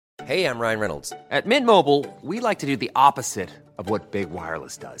Hey, I'm Ryan Reynolds. At Mint Mobile, we like to do the opposite of what Big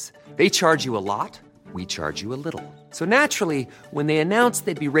Wireless does. They charge you a lot, we charge you a little. So naturally, when they announced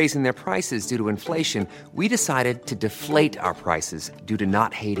they'd be raising their prices due to inflation, we decided to deflate our prices due to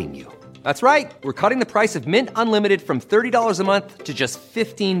not hating you. That's right. We're cutting the price of Mint Unlimited from $30 a month to just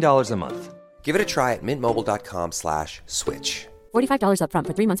 $15 a month. Give it a try at mintmobile.com/switch. $45 up front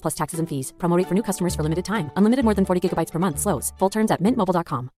for 3 months plus taxes and fees. Promo rate for new customers for limited time. Unlimited more than 40 gigabytes per month. Slows full terms at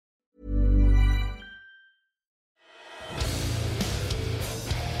mintmobile.com.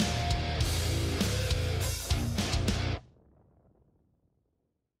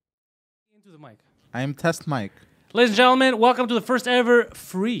 Into the mic. I am Test Mike. Ladies and gentlemen, welcome to the first ever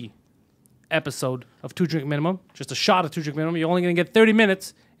free episode of 2 Drink Minimum. Just a shot of 2 Drink Minimum. You're only going to get 30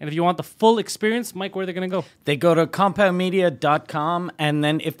 minutes. And if you want the full experience, Mike, where are they going to go? They go to compoundmedia.com, and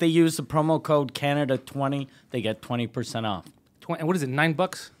then if they use the promo code Canada20, they get 20% off. And what is it,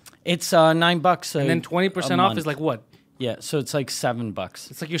 $9? It's $9. And then 20% off is like what? Yeah, so it's like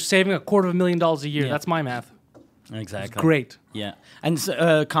 $7. It's like you're saving $250,000 a year. Yeah. That's my math. Exactly. It's great. Yeah. And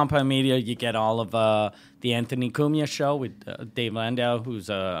Compound Media, you get all of the Anthony Cumia show with Dave Landau, who's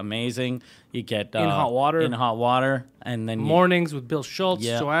amazing. You get In Hot Water. In Hot Water. And then Mornings with Bill Schultz.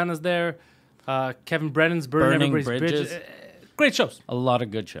 Yeah. Joanna's there. Kevin Brennan's Burning Everybody's Bridges. Great shows. a lot of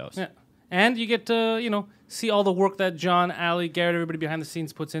good shows. Yeah. And you get to, see all the work that John, Ali, Garrett, everybody behind the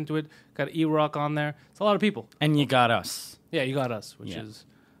scenes puts into it. Got E-Rock on there. It's a lot of people. And you got us. Yeah, you got us, which Yeah. is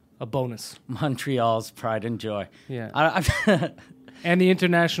a bonus. Montreal's pride and joy. Yeah. And the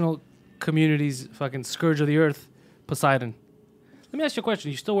international community's fucking scourge of the earth, Poseidon. Let me ask you a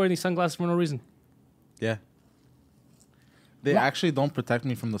question. You still wearing these sunglasses for no reason? Yeah. They actually don't protect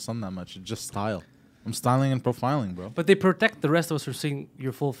me from the sun that much. It's just style. I'm styling and profiling, bro. But they protect the rest of us from seeing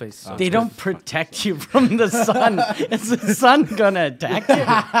your full face. So They don't protect you from the sun. Is the sun gonna attack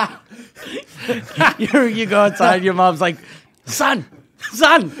you? You go outside, your mom's like, sun,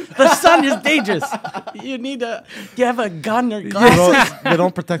 the sun is dangerous. You have a gun or glasses. They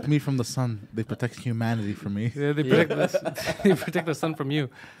don't protect me from the sun. They protect humanity from me. Yeah, they protect they protect the sun from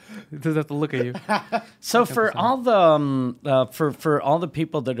you. It doesn't have to look at you. So for all the for all the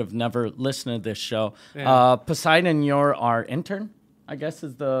people that have never listened to this show, Yeah. Poseidon, you're our intern, I guess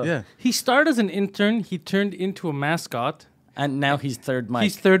is the Yeah. He started as an intern. He turned into a mascot. and now he's third mic.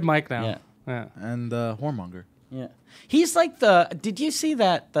 He's third mic now. Yeah. Yeah. And whoremonger. Yeah, he's like did you see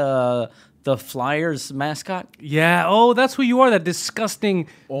that the Flyers mascot? Yeah. Oh, that's who you are. That disgusting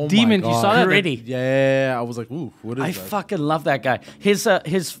Oh my demon. You God. saw that? Gritty. Yeah. I was like, ooh, what is I that? fucking love that guy. His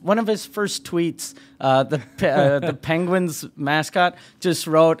one of his first tweets, the Penguins mascot just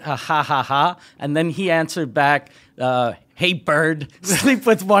wrote ha ha ha, and then he answered back, "Hey bird, sleep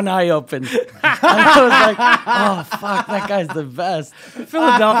with one eye open." And I was like, "Oh fuck, that guy's the best."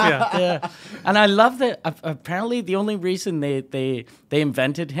 Philadelphia. Yeah, and I love that. Apparently, the only reason they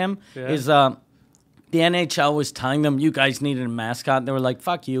invented him is the NHL was telling them, you guys needed a mascot. And they were like,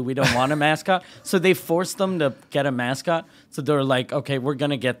 fuck you, we don't want a mascot. So they forced them to get a mascot. So they were like, okay, we're going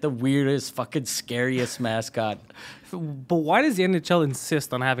to get the weirdest, fucking scariest mascot. But why does the NHL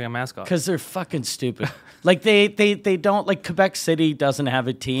insist on having a mascot? Because they're fucking stupid. Like, they don't, like, Quebec City doesn't have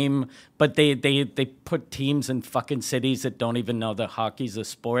a team, but they put teams in fucking cities that don't even know that hockey's a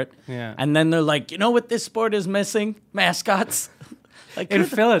sport. Yeah. And then they're like, you know what this sport is missing? Mascots. Like, In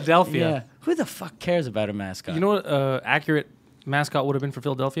Philadelphia. Yeah. Who the fuck cares about a mascot? You know what accurate mascot would have been for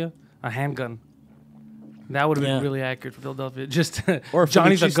Philadelphia? A handgun. That would have been really accurate for Philadelphia. Just Or a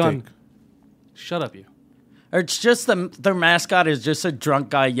Johnny the Philly gun. cheesesteak. Shut up, you. Or it's just their mascot is just a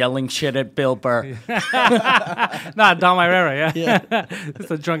drunk guy yelling shit at Bill Burr. Nah, Dom Irera, yeah. It's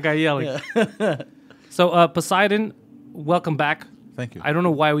a drunk guy yelling. So, Poseidon, welcome back. Thank you. I don't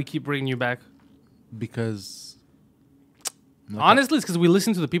know why we keep bringing you back. Because Honestly, it's because we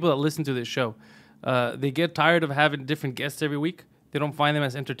listen to the people that listen to this show. They get tired of having different guests every week. They don't find them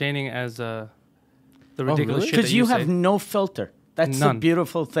as entertaining as the ridiculous really? shit that Because you have say. no filter. That's None. the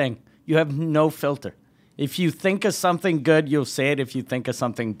beautiful thing. You have no filter. If you think of something good, you'll say it. If you think of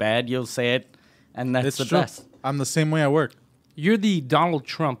something bad, you'll say it. And that's it's the true. best. I'm the same way I work. You're the Donald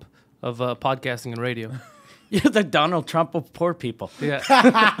Trump of podcasting and radio. You're the Donald Trump of poor people. Yeah.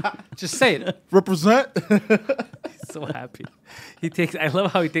 Just say it. Represent. So happy. I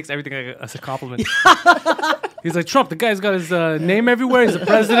love how he takes everything as a compliment. He's like, Trump, the guy's got his name everywhere. He's the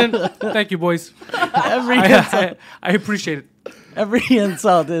president. Thank you, boys. I appreciate it. Every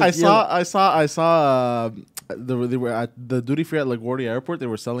insult is. I saw. They were at the duty free at LaGuardia Airport. They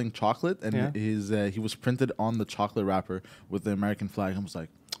were selling chocolate, and he was printed on the chocolate wrapper with the American flag. I was like,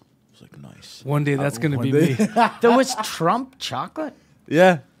 One day that's going to one be day. me. There was Trump chocolate.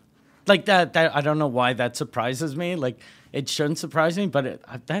 Yeah. Like that I don't know why that surprises me. Like it shouldn't surprise me, but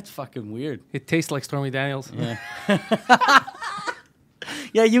that's fucking weird. It tastes like Stormy Daniels. Yeah.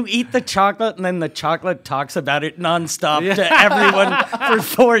 Yeah, you eat the chocolate, and then the chocolate talks about it nonstop to everyone for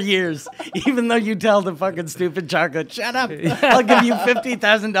 4 years. Even though you tell the fucking stupid chocolate, shut up, I'll give you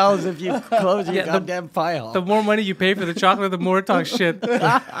 $50,000 if you close your goddamn file. The more money you pay for the chocolate, the more it talks shit.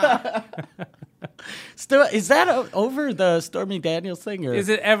 Still, is that over the Stormy Daniels thing? Or? Is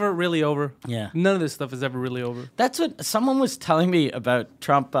it ever really over? Yeah. None of this stuff is ever really over. That's what someone was telling me about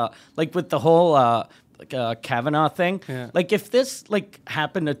Trump, like with the whole Kavanaugh thing. Yeah. Like if this like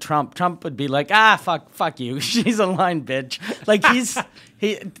happened to Trump, Trump would be like, fuck you, she's a lying bitch.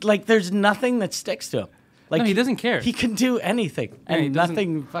 Like there's nothing that sticks to him. Like No, he doesn't care. He can do anything, Yeah, he and doesn't-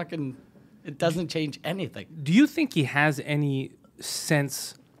 nothing fucking. It doesn't change anything. Do you think he has any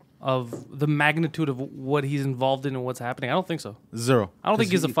sense of the magnitude of what he's involved in and what's happening? I don't think so. Zero. I don't think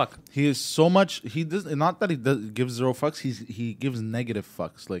he gives a fuck. He is so much. He does not that he gives zero fucks. He gives negative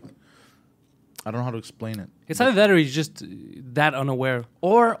fucks. Like I don't know how to explain it. It's either that or he's just that unaware.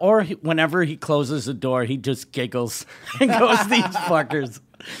 Or whenever he closes the door, he just giggles and goes, "These fuckers."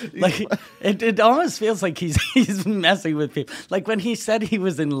 Like it almost feels like he's messing with people. Like when he said he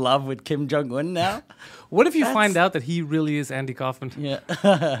was in love with Kim Jong-un now. What if you find out that he really is Andy Kaufman? Yeah.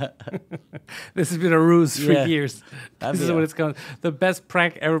 This has been a ruse for Yeah. years. That'd This be is what a- it's called. The best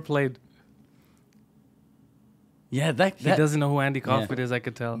prank ever played. Yeah, He doesn't know who Andy Kaufman is, I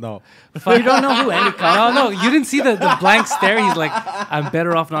could tell. No. You don't know who Andy Kaufman. No, you didn't see the blank stare. He's like, I'm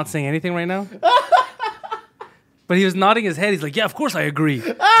better off not saying anything right now. But he was nodding his head. He's like, yeah, of course I agree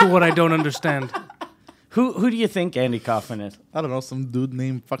to what I don't understand. Who do you think Andy Kaufman is? I don't know. Some dude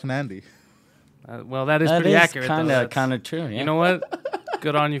named fucking Andy. Well, that is That pretty is accurate. though. That's- kind of true. Yeah. You know what?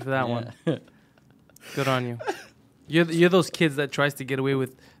 Good on you for that one. Good on you. You're those kids that tries to get away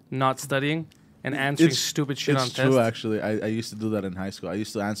with not studying and answering stupid shit on It's tests. true, actually. I used to do that in high school. I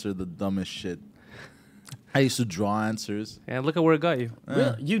used to answer the dumbest shit. I used to draw answers. And look at where it got you.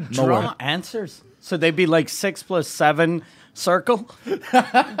 Really? You draw nowhere. answers, so they'd be like 6 + 7 circle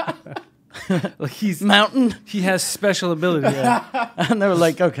Like he mountain, has special ability. and they were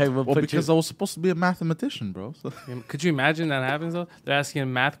like, "Okay, we'll Well, put because you." I was supposed to be a mathematician, bro. So. Could you imagine that happens though? They're asking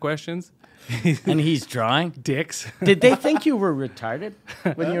him math questions. And he's drawing. Dicks. Did they think you were retarded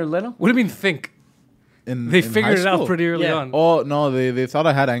when you were little? What do you mean think? In They high figured it out school. pretty early Yeah. on. Oh no, they thought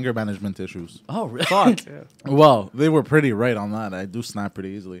I had anger management issues. Oh, really? Fuck. Yeah. Well, they were pretty right on that. I do snap pretty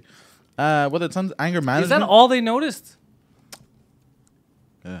easily. Whether it's anger management. Is that all they noticed?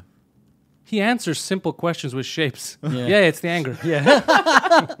 Yeah. He answers simple questions with shapes. Yeah. Yeah, it's the anger.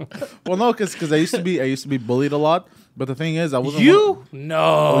 Well, no, because I used to be bullied a lot. But the thing is, I wasn't. You?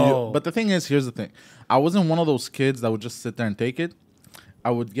 No. But the thing is, here's the thing. I wasn't one of those kids that would just sit there and take it.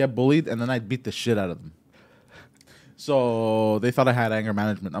 I would get bullied and then I'd beat the shit out of them. So they thought I had anger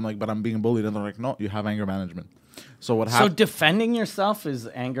management. I'm like, but I'm being bullied, and they're like, no, you have anger management. So what So happened? defending yourself is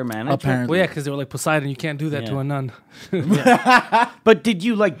anger management. Apparently. Well, yeah, because they were like, Poseidon, you can't do that to Yeah. a nun. But did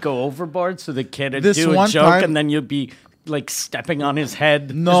you like go overboard so the kid would This do a one joke time- and then you'd be like stepping on his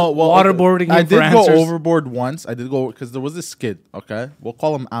head? No, well, waterboarding I him for did go answers. overboard once. I did go because there was this kid. Okay, we'll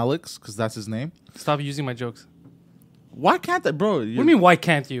call him Alex because that's his name. Stop using my jokes. Why can't I, bro? What do you mean, why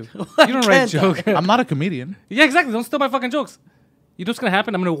can't you? You don't write can't I? joke. I'm not a comedian. Yeah, exactly. Don't steal my fucking jokes. You know what's going to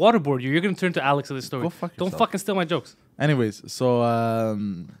happen? I'm going to waterboard you. You're going to turn to Alex of this story. Go fuck Don't yourself. fucking steal my jokes. Anyways, so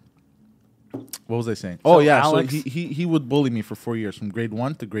what was I saying? Oh yeah, Alex- so he would bully me for 4 years from grade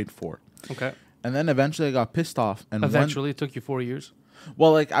 1 to grade 4, Okay. and then eventually I got pissed off. And Eventually, it took you 4 years.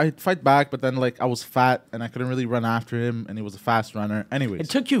 well, like I'd fight back, but then like I was fat and I couldn't really run after him, and he was a fast runner. Anyways, It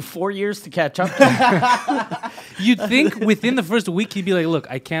took you 4 years to catch up to him. You'd think within the first week he'd be like, look,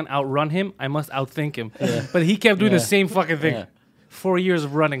 I can't outrun him. I must outthink him. But he kept doing the Yeah. same fucking thing. Yeah. 4 years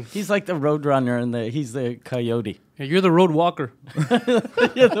of running. He's like the road runner and he's the coyote. Yeah, you're the road walker.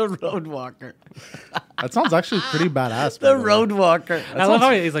 You're the road walker. that sounds actually pretty badass. by The way. road walker. I love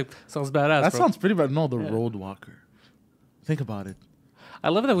how he's like, sounds badass, That bro. sounds pretty bad. No, the road walker. Think about it. I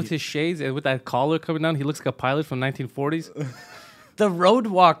love that with his shades and with that collar coming down, he looks like a pilot from 1940s. The road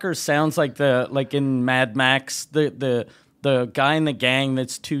walker sounds like in Mad Max, the guy in the gang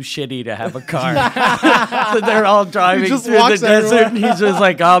that's too shitty to have a car. So they're all driving just through the walks desert, everywhere. and he's just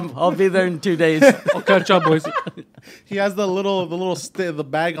like, I'll be there in 2 days. I'll catch up, boys. He has the little the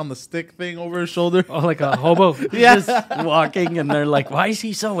bag on the stick thing over his shoulder. Oh, like a hobo. Just walking, and they're like, why is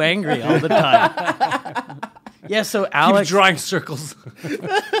he so angry all the time? Yeah, so Keeps Alex, drawing circles.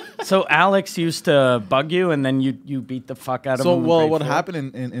 so Alex used to bug you, and then you beat the fuck out of So him. in well, grade what 4?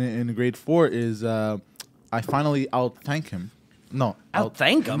 happened in grade 4 is I finally outthank him. No. I'll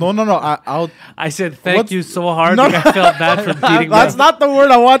thank him. No. I'll. I said thank What's- you so hard. No, Like I felt bad for beating That's them. not the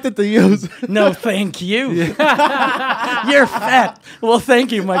word I wanted to use. No, thank you. You're fat. Well,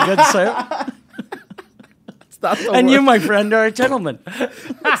 thank you, my good sir. That's the And word. you, my friend, are a gentleman.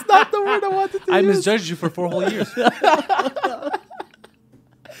 That's not the word I wanted to I use. misjudged you for 4 whole years.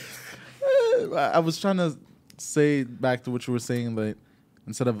 I was trying to say back to what you were saying, that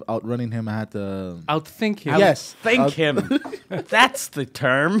instead of outrunning him, I had to. Outthink him. Yes. Thank him. That's the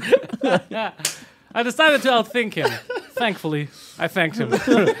term. I decided to outthink him. Thankfully, I thanked him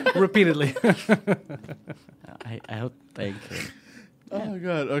repeatedly. I outthank him. Oh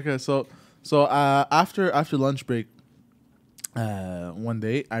god. Okay. So after lunch break, one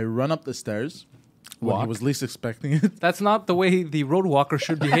day I run up the stairs when he Walk. was least expecting it. That's not the way the road walker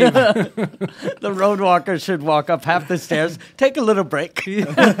should behave. The road walker should walk up half the stairs, take a little break.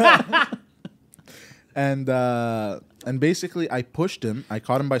 And basically I pushed him. I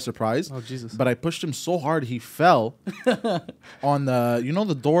caught him by surprise. Oh, Jesus. But I pushed him so hard he fell on the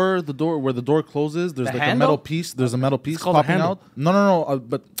the door where the door closes. There's The like handle? a metal piece. There's a metal piece called a popping handle. out. No.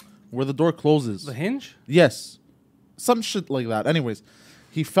 But where the door closes. The hinge? Yes. Some shit like that. Anyways,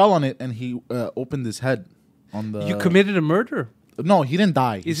 he fell on it and he opened his head on the. You committed a murder. No, he didn't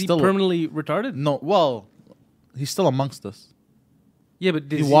die. Is he still permanently retarded? No. Well, he's still amongst us. Yeah,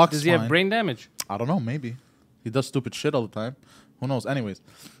 but He walks does he have fine. brain damage? I don't know. Maybe he does stupid shit all the time. Who knows? Anyways.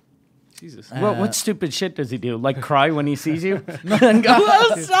 Jesus. What stupid shit does he do? Like cry when he sees you? And go,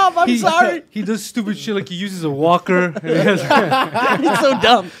 oh, stop, I'm sorry. He does stupid shit like he uses a walker. And He's so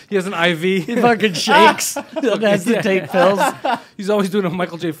dumb. he has an IV. He fucking shakes and has to take pills. He's always doing a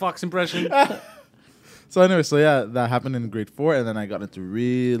Michael J. Fox impression. So anyway, that happened in grade 4, and then I got into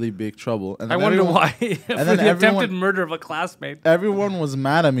really big trouble. And I then wonder why. For then the attempted everyone- murder of a classmate. Everyone was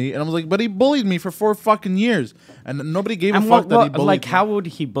mad at me, and I was like, "But he bullied me for 4 fucking years, and nobody gave a And fuck that he bullied like, me." how would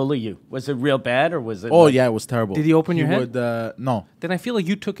he bully you? Was it real bad or was it? Oh like- yeah, it was terrible. Did he open your head? Would, no, Then I feel like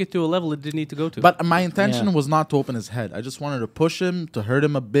you took it to a level it didn't need to go to. but my intention Yeah. was not to open his head. I just wanted to push him, to hurt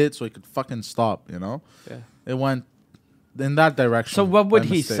him a bit, so he could fucking stop. Yeah. It went in that direction. So what would by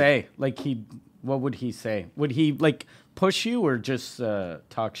he mistake. say? What would he say? Would he like push you or just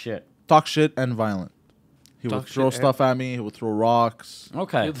talk shit? Talk shit and violent. He Talk would throw shit stuff at me. He would throw rocks.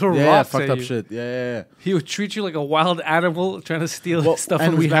 Okay. He'd throw Yeah, rocks fucked at up you. shit. Yeah. He would treat you like a wild animal trying to steal Well, stuff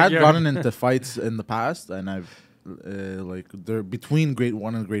and from we his had backyard. gotten into fights in the past, and I've they're between grade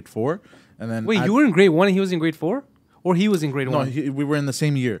 1 and grade 4, and then Wait, you were in grade 1 and he was in grade 4? Or he was in grade 1? we were in the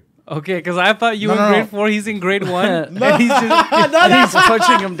same year. Okay, because I thought you No, were in no, grade no. 4, he's in grade 1. And he's just, And he's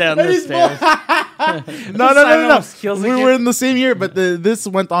pushing him down the stairs. No. Skills We again. were in the same year, but this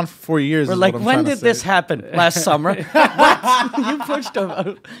went on for 4 years. We're is like, what I'm when trying to did this say. happen? Last summer. What? You pushed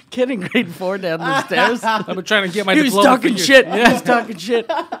a kid in grade 4 down the stairs? I've been trying to get my He was diploma for talking years. shit. He was talking shit.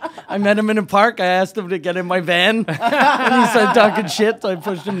 I met him in a park. I asked him to get in my van. And he started talking shit, so I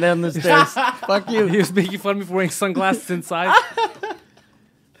pushed him down the stairs. Fuck He you. was making fun of me for wearing sunglasses inside.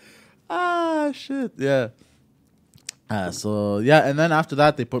 Ah, shit. Yeah. And then after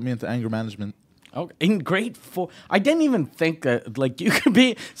that, they put me into anger management. Okay. In grade 4, I didn't even think that like you could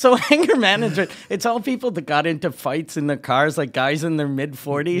be so anger management. It's all people that got into fights in their cars, like guys in their mid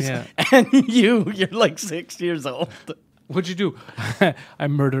 40s, Yeah. and you're like 6 years old. What'd you do? I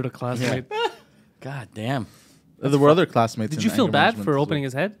murdered a classmate. God damn. There were other classmates. Did in you feel anger bad management for as well. opening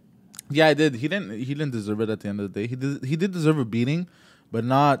his head? Yeah, I did. He didn't deserve it at the end of the day. He did deserve a beating, but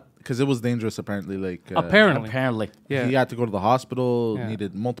not because it was dangerous. Apparently, Apparently. Yeah. he had to go to the hospital. Yeah.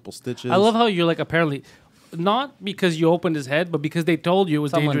 Needed multiple stitches. I love how you're like, apparently, not because you opened his head, but because they told you it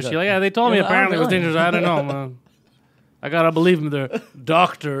was Someone dangerous. did. You're like, yeah, they told me You're like, apparently oh, it was really? dangerous. I don't know, man. I gotta believe them. They're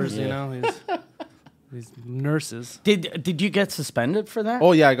doctors, you know, these nurses. Did you get suspended for that?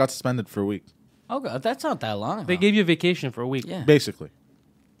 Oh yeah, I got suspended for a week, Oh, God, that's not that long. They gave you a vacation for a week. Yeah. basically.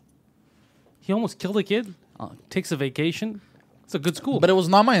 He almost killed a kid. Takes a vacation. It's a good school. But it was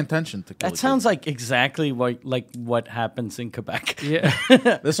not my intention to kill. That sounds like exactly what happens in Quebec. yeah.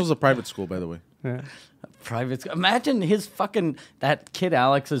 This was a private school, by the way. Private. Imagine that kid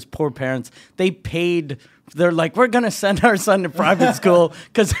Alex's poor parents. They paid. They're like, we're gonna send our son to private school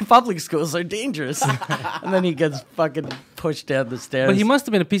because public schools are dangerous. And then he gets fucking pushed down the stairs. But he must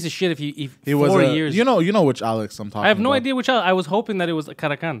have been a piece of shit if He 4 was years. You know which Alex I'm talking. I have no about. idea which I was hoping that it was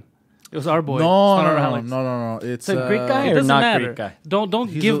Caracan. It was our boy. No, It's not no, our no, Alex. no. It's It's a Greek guy It or doesn't not matter. Greek guy. Don't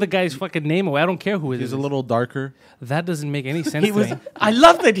He's give a- the guy's fucking name away. I don't care who it is. He's a little darker. That doesn't make any sense. He to was. me. I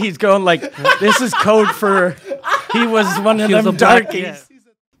love that he's going like, this is code for. He was one of He was them a black- darkies. yeah.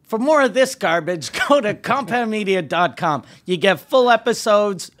 For more of this garbage, go to compoundmedia.com. You get full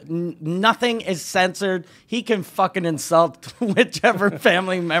episodes. Nothing is censored. He can fucking insult whichever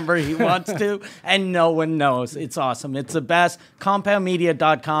family member he wants to, and no one knows. It's awesome. It's the best.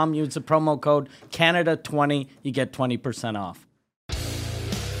 Compoundmedia.com. Use the promo code Canada20. You get 20% off.